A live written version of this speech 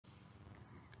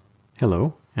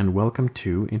Hello, and welcome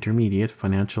to Intermediate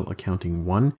Financial Accounting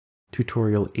 1,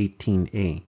 Tutorial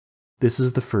 18A. This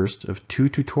is the first of two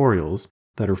tutorials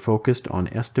that are focused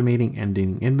on estimating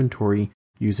ending inventory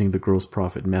using the gross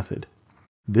profit method.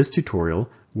 This tutorial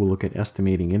will look at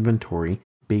estimating inventory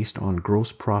based on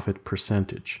gross profit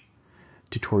percentage.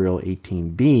 Tutorial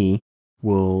 18B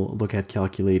will look at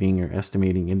calculating or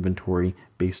estimating inventory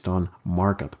based on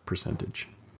markup percentage.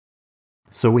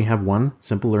 So we have one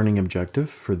simple learning objective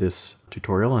for this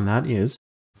tutorial, and that is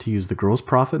to use the gross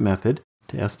profit method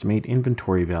to estimate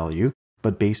inventory value,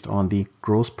 but based on the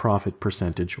gross profit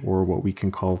percentage, or what we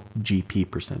can call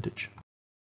GP percentage.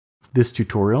 This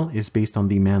tutorial is based on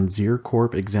the Manzier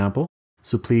Corp example,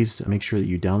 so please make sure that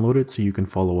you download it so you can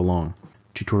follow along.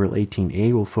 Tutorial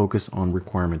 18A will focus on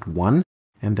requirement 1,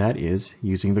 and that is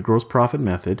using the gross profit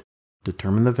method,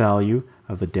 determine the value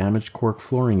of the damaged cork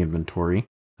flooring inventory,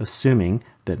 assuming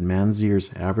that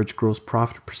Manzier's average gross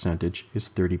profit percentage is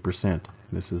 30%.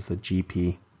 This is the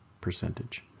GP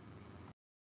percentage.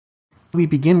 We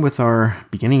begin with our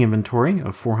beginning inventory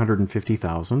of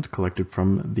 $450,000 collected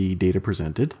from the data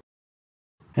presented.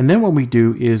 And then what we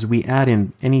do is we add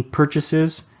in any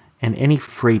purchases and any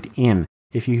freight in.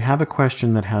 If you have a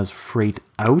question that has freight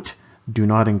out, do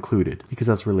not include it because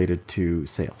that's related to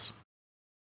sales.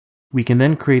 We can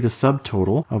then create a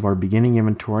subtotal of our beginning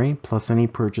inventory plus any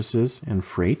purchases and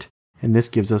freight, and this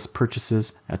gives us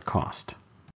purchases at cost.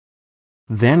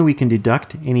 Then we can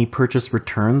deduct any purchase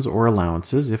returns or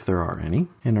allowances if there are any.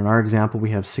 And in our example,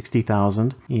 we have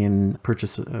 $60,000 in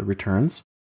purchase returns,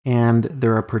 and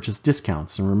there are purchase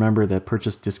discounts. And remember that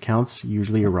purchase discounts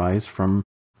usually arise from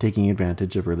taking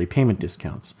advantage of early payment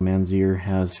discounts. Manzier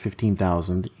has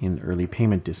 $15,000 in early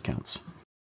payment discounts.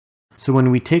 So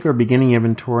when we take our beginning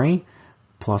inventory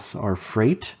plus our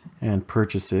freight and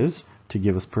purchases to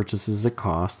give us purchases at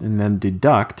cost, and then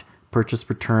deduct purchase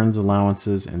returns,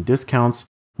 allowances, and discounts,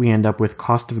 we end up with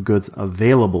cost of goods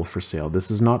available for sale. This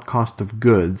is not cost of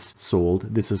goods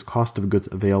sold, this is cost of goods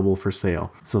available for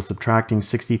sale. So subtracting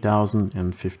 $60,000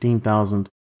 and $15,000,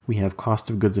 we have cost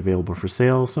of goods available for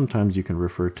sale. Sometimes you can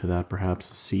refer to that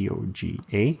perhaps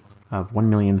COGA of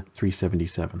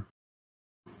 $1,377,000.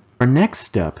 Our next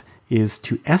step is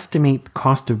to estimate the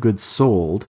cost of goods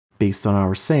sold based on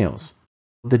our sales.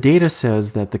 The data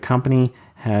says that the company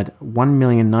had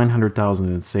 $1,900,000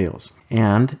 in sales,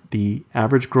 and the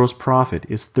average gross profit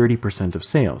is 30% of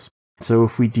sales. So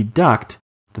if we deduct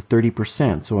the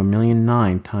 30%, so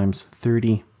 $1,900,000 times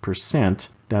 30%,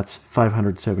 that's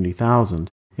 $570,000.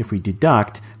 If we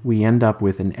deduct, we end up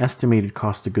with an estimated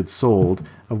cost of goods sold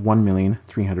of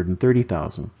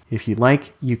 $1,330,000. If you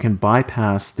like, you can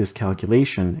bypass this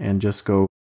calculation and just go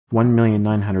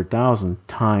 $1,900,000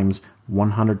 times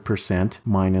 100%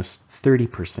 minus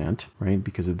 30%, right?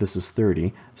 Because this is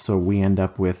 30, so we end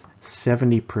up with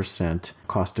 70%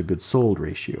 cost of goods sold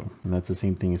ratio. And that's the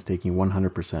same thing as taking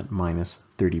 100% minus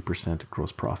 30%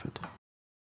 gross profit.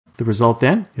 The result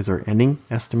then is our ending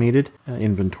estimated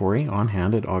inventory on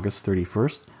hand at August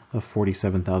 31st of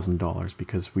 $47,000,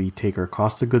 because we take our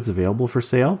cost of goods available for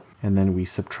sale and then we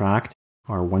subtract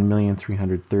our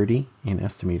 $1,330,000 in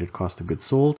estimated cost of goods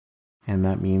sold, and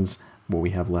that means what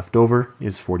we have left over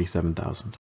is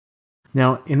 $47,000.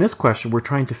 Now in this question we're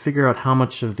trying to figure out how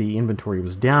much of the inventory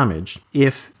was damaged.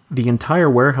 If the entire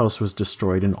warehouse was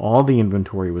destroyed and all the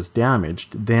inventory was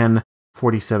damaged, then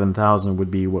 $47,000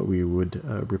 would be what we would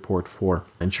report for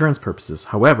insurance purposes.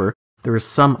 However, there is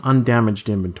some undamaged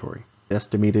inventory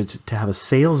estimated to have a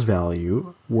sales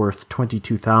value worth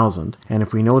 $22,000, and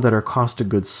if we know that our cost of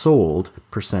goods sold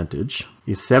percentage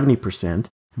is 70%,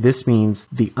 this means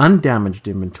the undamaged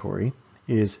inventory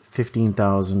is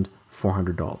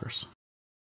 $15,400.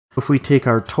 If we take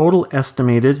our total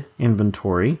estimated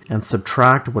inventory and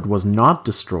subtract what was not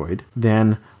destroyed,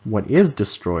 then what is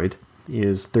destroyed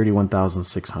is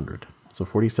 $31,600. So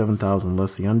 $47,000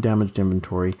 less the undamaged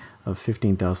inventory of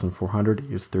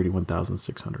 $15,400 is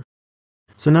 $31,600.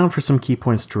 So now for some key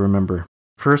points to remember.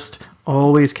 First,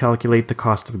 always calculate the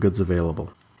cost of goods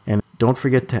available. And don't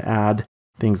forget to add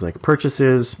things like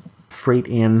purchases, freight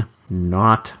in,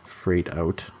 not freight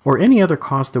out, or any other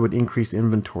cost that would increase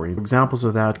inventory. Examples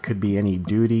of that could be any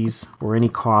duties or any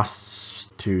costs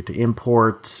to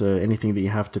import, anything that you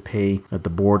have to pay at the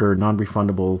border,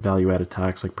 non-refundable value-added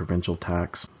tax like provincial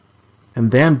tax.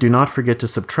 And then do not forget to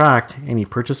subtract any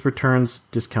purchase returns,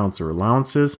 discounts, or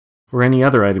allowances, or any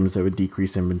other items that would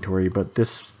decrease inventory, but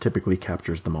this typically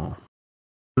captures them all.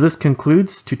 So this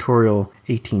concludes tutorial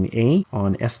 18A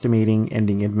on estimating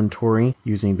ending inventory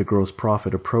using the gross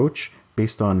profit approach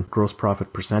based on gross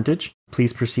profit percentage.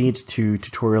 Please proceed to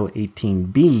tutorial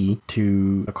 18B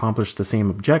to accomplish the same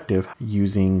objective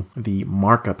using the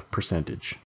markup percentage.